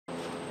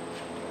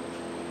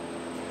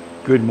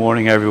Good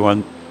morning,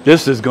 everyone.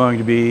 This is going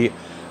to be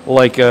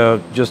like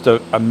just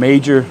a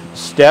major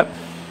step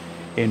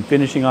in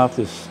finishing off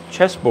this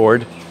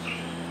chessboard.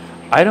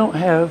 I don't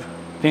have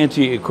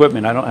fancy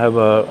equipment. I don't have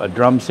a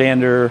drum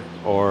sander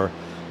or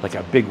like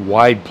a big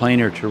wide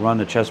planer to run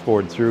the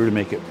chessboard through to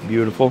make it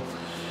beautiful.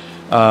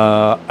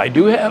 I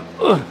do have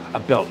a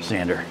belt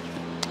sander.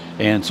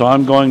 And so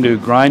I'm going to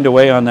grind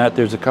away on that.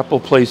 There's a couple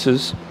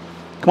places.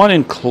 Come on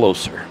in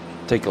closer.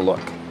 Take a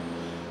look.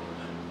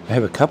 I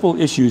have a couple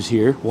issues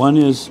here. One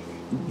is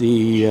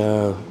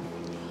the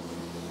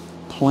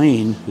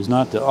plane is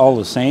not all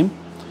the same.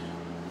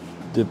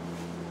 The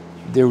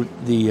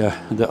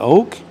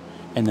oak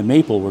and the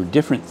maple were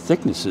different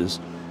thicknesses,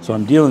 so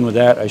I'm dealing with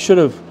that. I should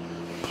have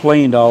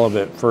planed all of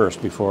it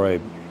first before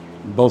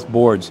both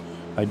boards.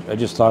 I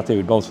just thought they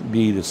would both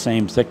be the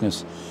same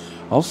thickness.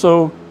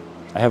 Also,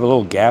 I have a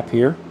little gap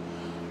here.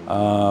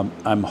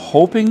 I'm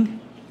hoping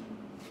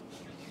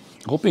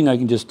I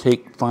can just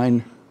take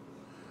fine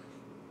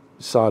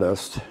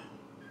sawdust,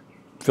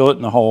 fill it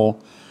in the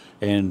hole,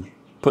 and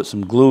put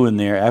some glue in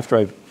there after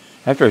I've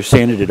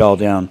sanded it all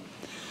down.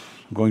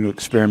 I'm going to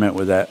experiment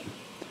with that.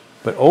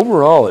 But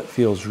overall, it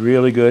feels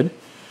really good.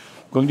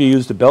 I'm going to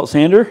use the belt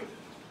sander,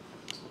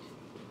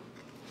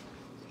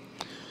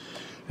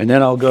 and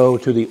then I'll go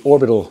to the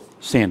orbital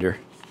sander.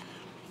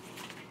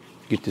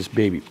 Get this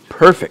baby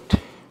perfect.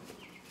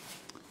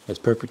 As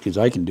perfect as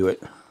I can do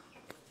it.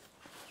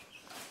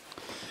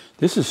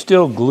 This is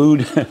still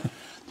glued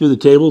to the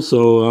table,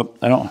 so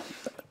I don't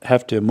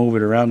have to move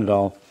it around at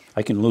all.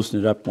 I can loosen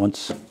it up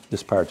once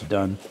this part's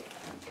done.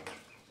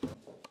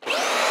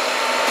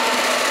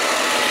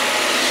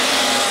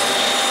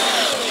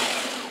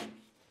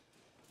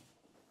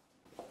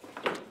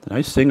 The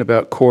nice thing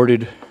about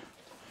corded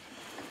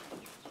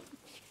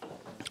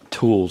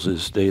tools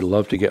is they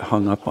love to get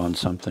hung up on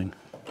something.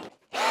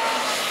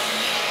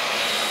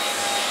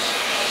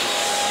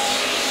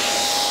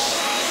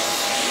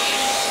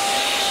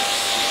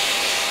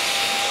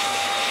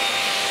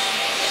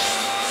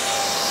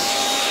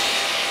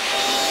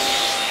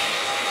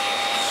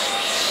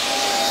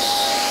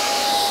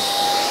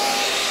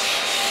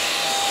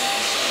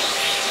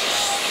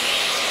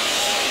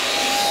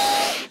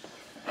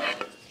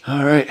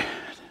 All right,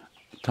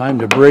 time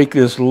to break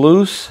this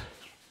loose.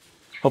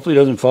 Hopefully it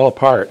doesn't fall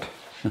apart.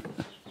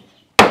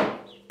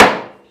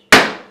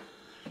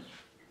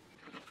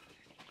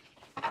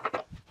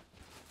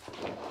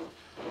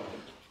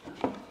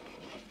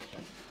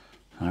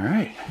 All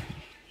right,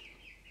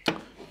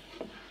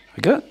 I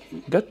got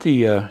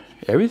the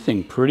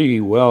everything pretty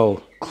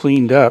well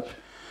cleaned up.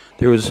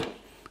 I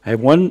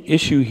have one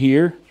issue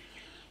here.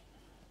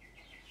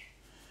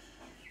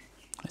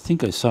 I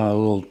think I saw a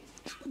little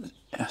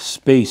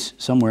space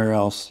somewhere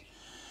else.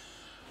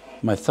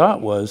 My thought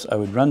was I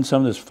would run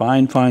some of this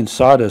fine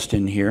sawdust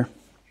in here.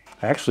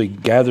 I actually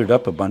gathered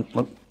up a bunch.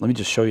 Let me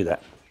just show you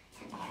that.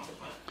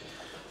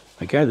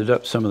 I gathered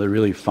up some of the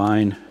really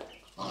fine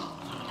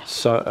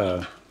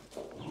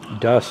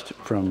dust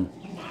from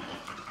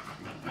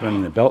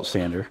running the belt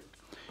sander,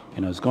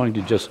 and I was going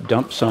to just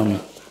dump some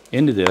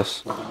into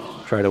this,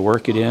 try to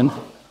work it in.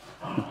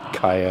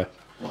 Kaya.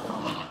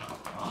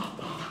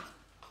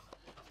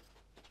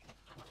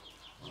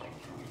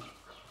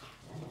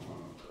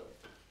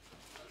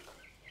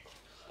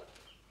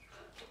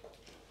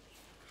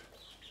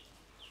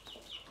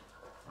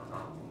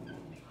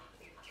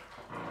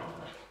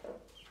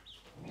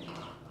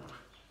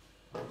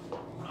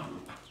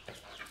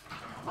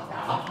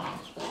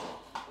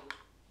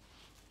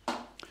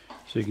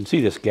 So you can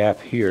see this gap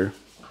here.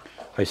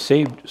 I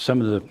saved some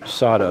of the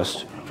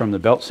sawdust from the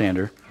belt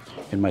sander,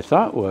 and my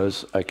thought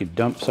was I could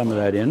dump some of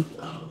that in.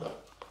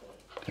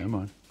 Come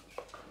on.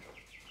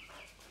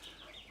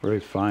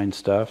 Very fine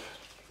stuff.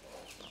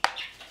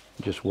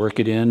 Just work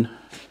it in.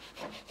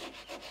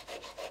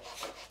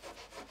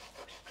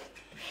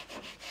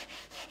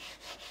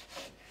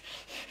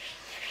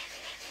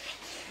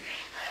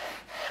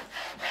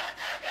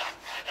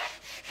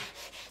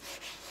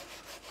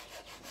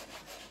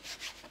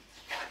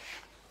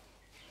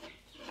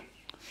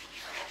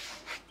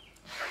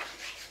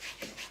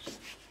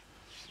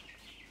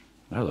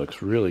 That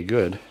looks really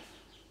good.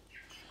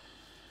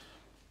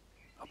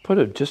 I'll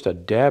put just a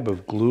dab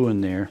of glue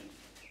in there.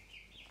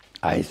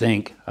 I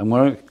think I'm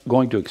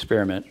going to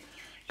experiment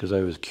because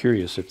I was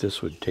curious if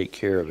this would take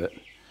care of it.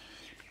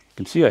 You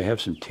can see I have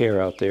some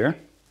tear out there.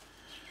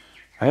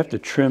 I have to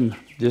trim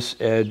this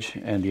edge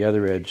and the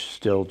other edge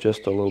still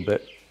just a little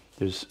bit.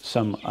 There's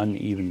some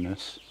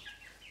unevenness.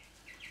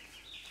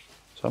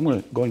 So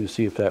I'm going to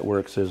see if that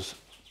works. I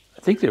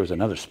think there was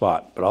another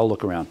spot, but I'll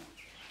look around.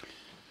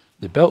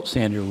 The belt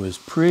sander was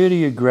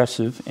pretty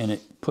aggressive, and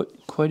it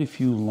put quite a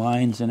few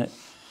lines in it.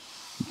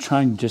 I'm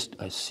trying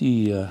I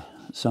see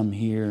some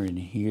here and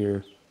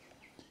here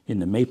in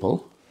the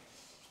maple.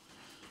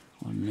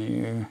 One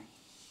there,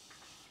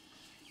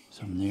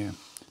 some there.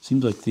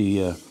 Seems like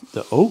the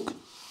oak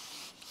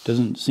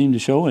doesn't seem to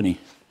show any.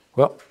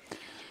 Well,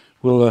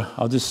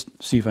 I'll just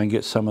see if I can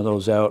get some of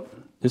those out.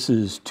 This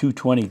is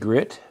 220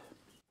 grit.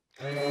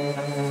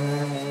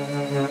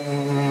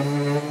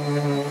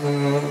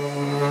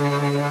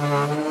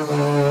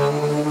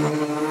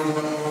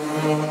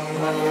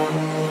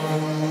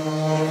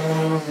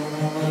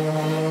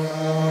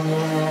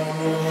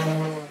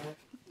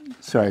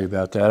 Sorry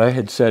about that. I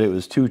had said it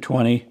was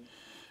 220.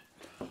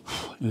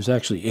 It was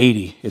actually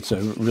 80. It's a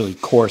really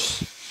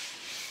coarse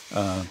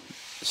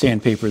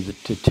sandpaper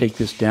to take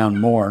this down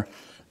more.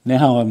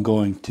 Now I'm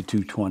going to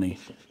 220.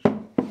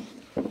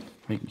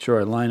 Making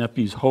sure I line up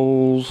these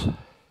holes.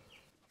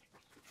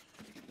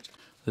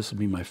 This will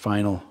be my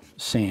final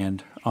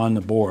sand on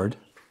the board.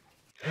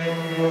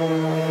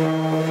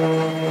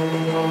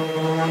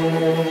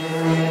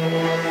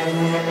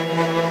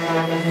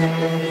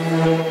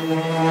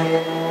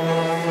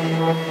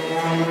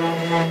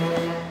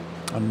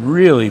 I'm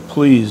really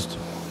pleased.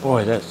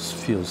 Boy, that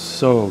feels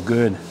so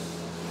good.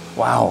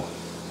 Wow.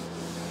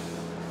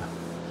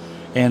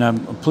 And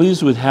I'm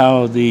pleased with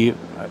how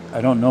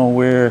I don't know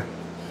where,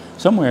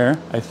 somewhere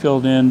I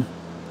filled in,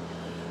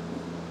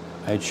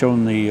 I had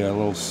shown the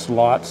little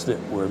slots that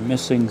were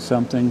missing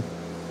something.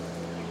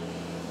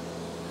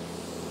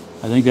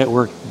 I think that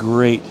worked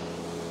great.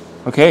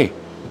 Okay,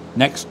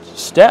 next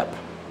step.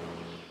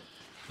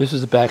 This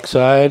is the back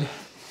side.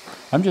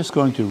 I'm just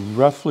going to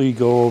roughly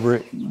go over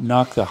it,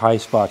 knock the high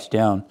spots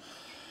down.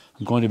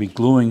 I'm going to be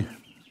gluing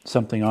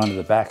something onto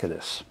the back of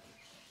this.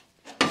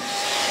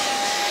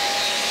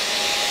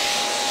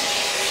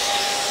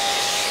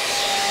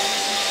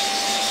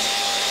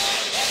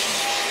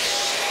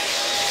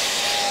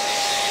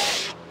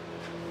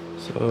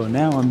 So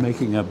now I'm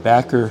making a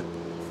backer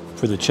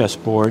for the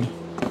chessboard,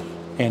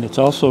 and it's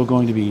also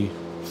going to be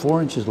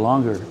 4 inches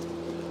longer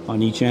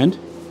on each end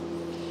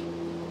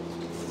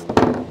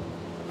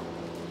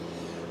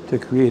to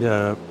create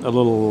a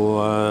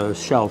little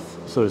shelf,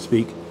 so to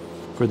speak,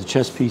 for the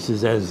chess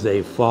pieces as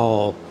they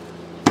fall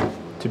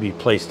to be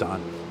placed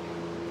on.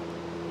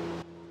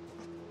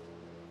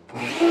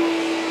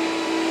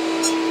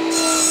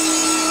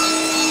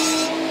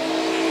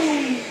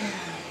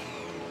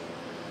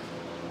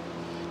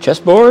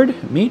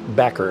 Chessboard, meet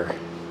backer.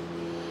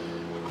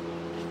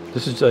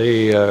 This is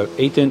a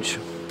 1/8 inch,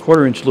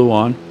 1/4 inch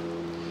Luan.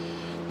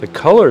 The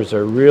colors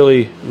are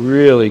really,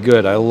 really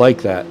good. I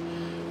like that.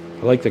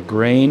 I like the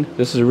grain.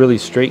 This is a really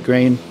straight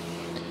grain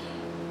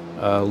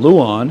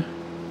Luan.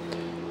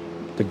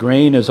 The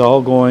grain is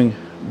all going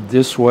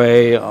this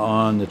way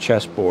on the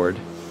chessboard.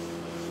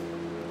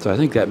 So I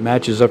think that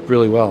matches up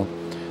really well.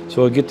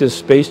 So I'll get this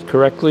spaced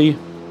correctly,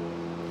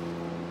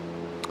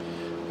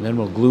 and then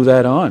we'll glue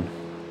that on.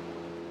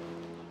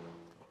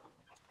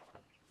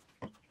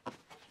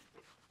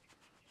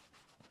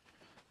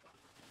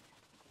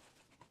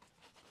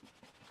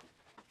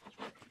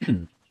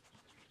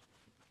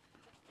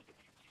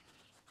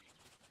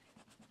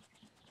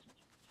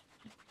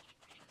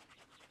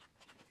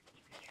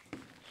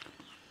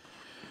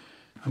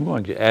 I'm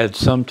going to add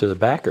some to the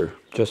backer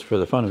just for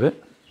the fun of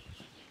it.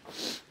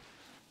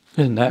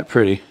 Isn't that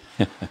pretty?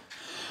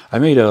 I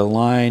made a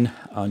line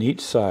on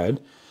each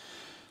side,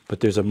 but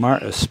there's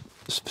a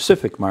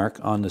specific mark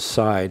on the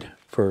side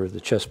for the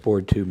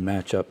chessboard to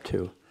match up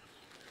to.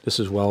 This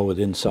is well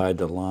within inside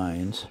the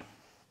lines.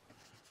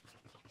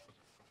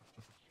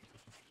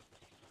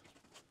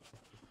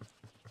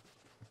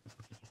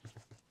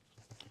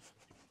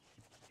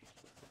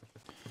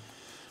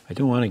 I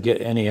don't want to get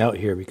any out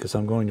here because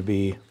I'm going to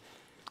be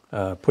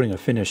putting a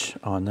finish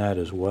on that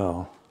as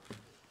well.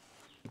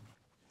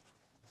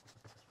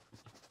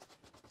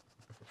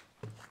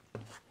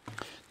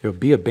 There will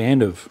be a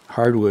band of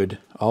hardwood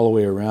all the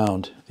way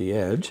around the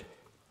edge.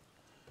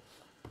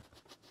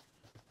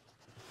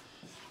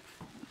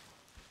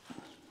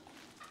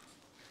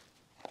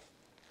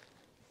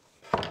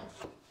 I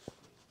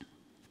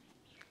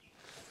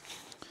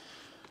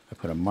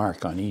put a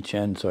mark on each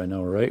end so I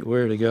know right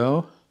where to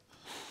go.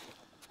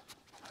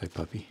 Hi,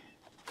 puppy.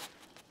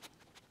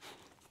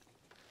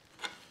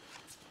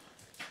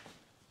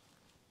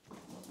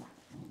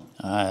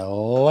 I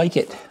like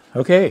it.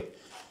 Okay.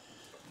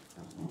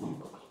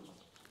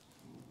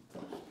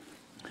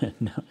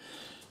 Now,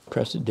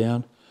 press it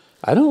down.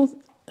 I don't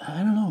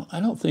know.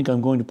 I don't think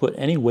I'm going to put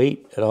any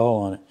weight at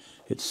all on it.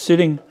 It's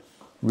sitting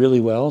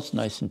really well. It's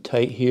nice and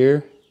tight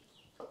here.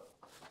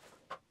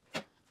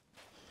 I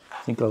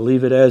think I'll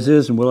leave it as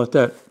is, and we'll let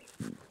that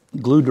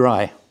glue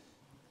dry.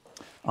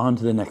 On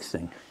to the next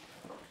thing.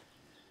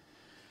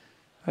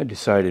 I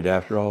decided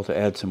after all to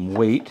add some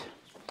weight.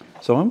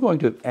 So I'm going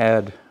to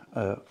add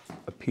a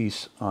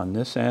piece on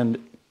this end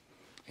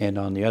and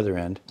on the other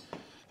end,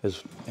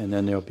 and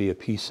then there'll be a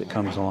piece that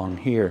comes along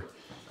here.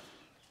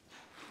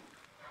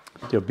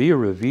 There'll be a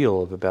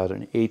reveal of about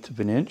 1/8 of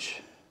an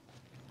inch.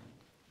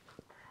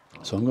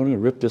 So I'm going to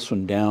rip this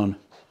one down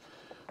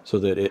so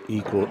that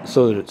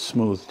it's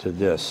smooth to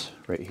this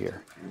right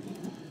here.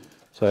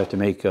 So I have to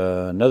make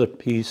another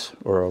piece,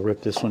 or I'll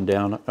rip this one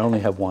down. I only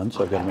have one,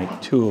 so I've got to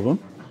make 2 of them.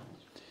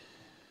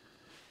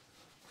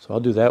 So I'll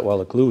do that while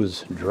the glue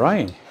is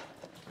drying.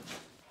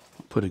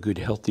 I'll put a good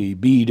healthy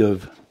bead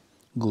of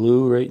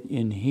glue right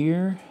in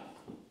here.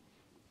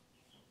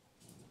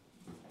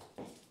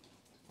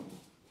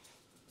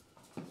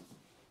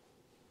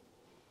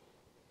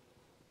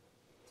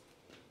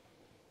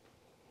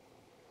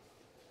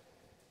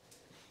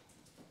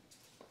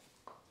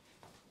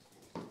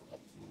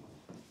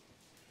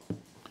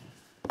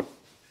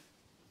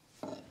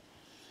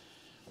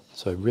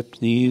 So I ripped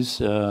these,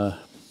 pick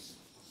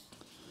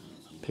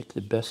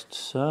the best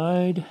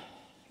side.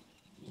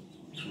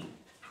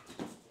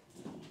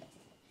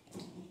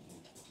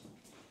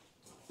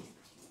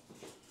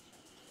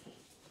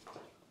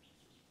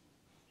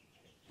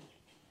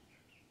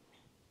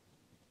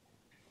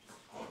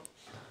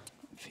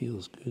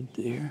 Feels good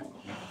there.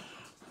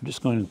 I'm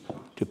just going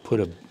to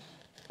put a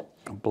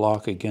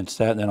block against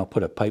that, and then I'll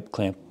put a pipe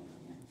clamp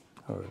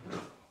or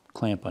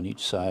clamp on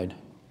each side.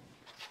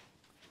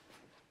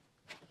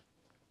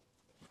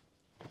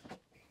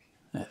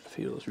 That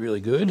feels really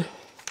good.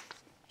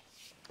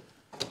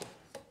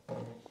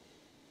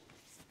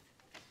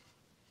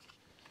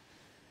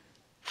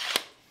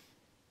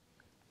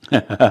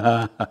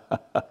 My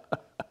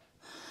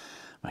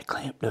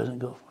clamp doesn't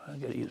go. I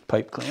gotta use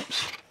pipe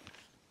clamps.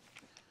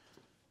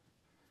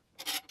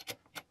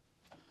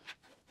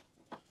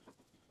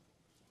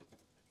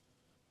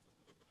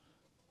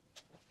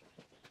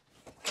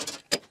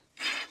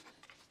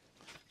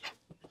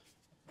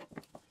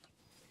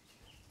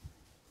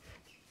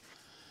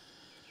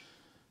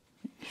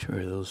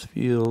 Sure those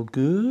feel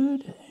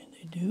good, and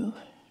they do.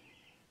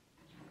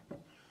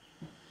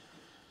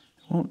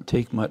 Won't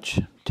take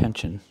much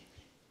tension.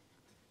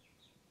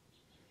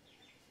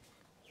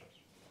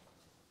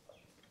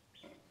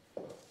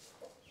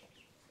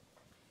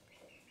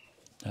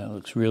 That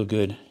looks real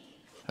good.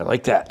 I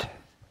like that.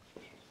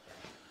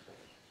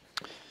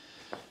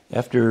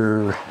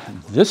 After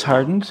this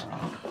hardens,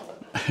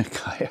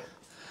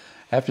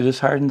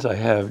 I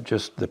have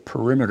just the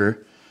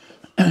perimeter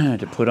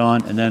to put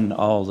on, and then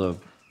all the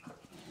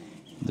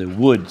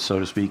wood, so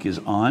to speak, is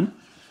on,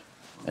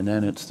 and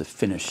then it's the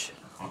finish.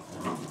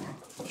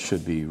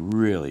 Should be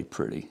really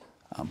pretty,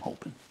 I'm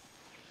hoping.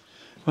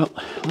 Well,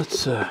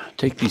 let's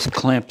take these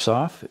clamps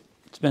off.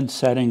 It's been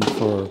setting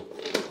for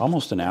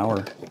almost an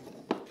hour.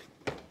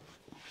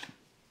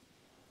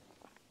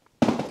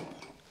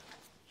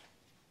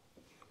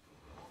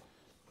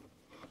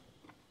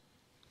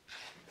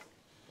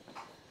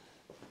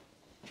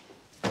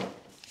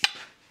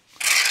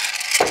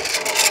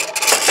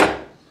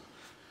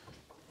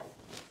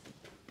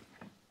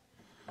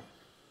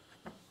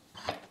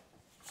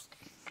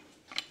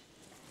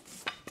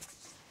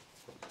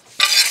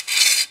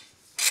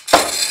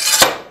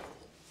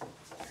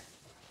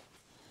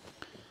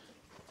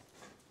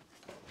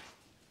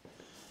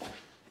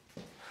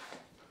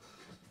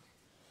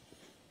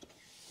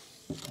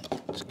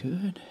 That's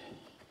good.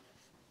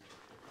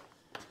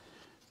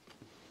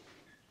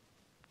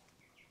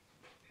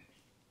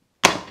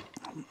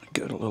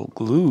 Got a little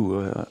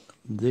glue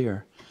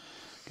there.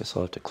 Guess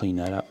I'll have to clean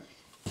that up.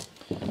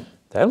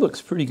 That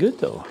looks pretty good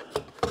though.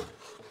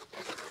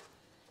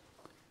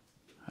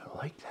 I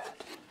like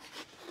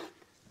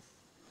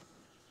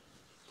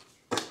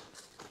that.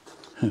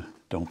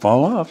 Don't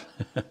fall off.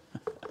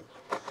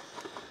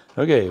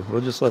 Okay,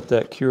 we'll just let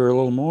that cure a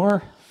little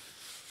more.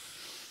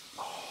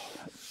 Oh,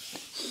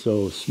 that's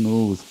so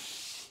smooth.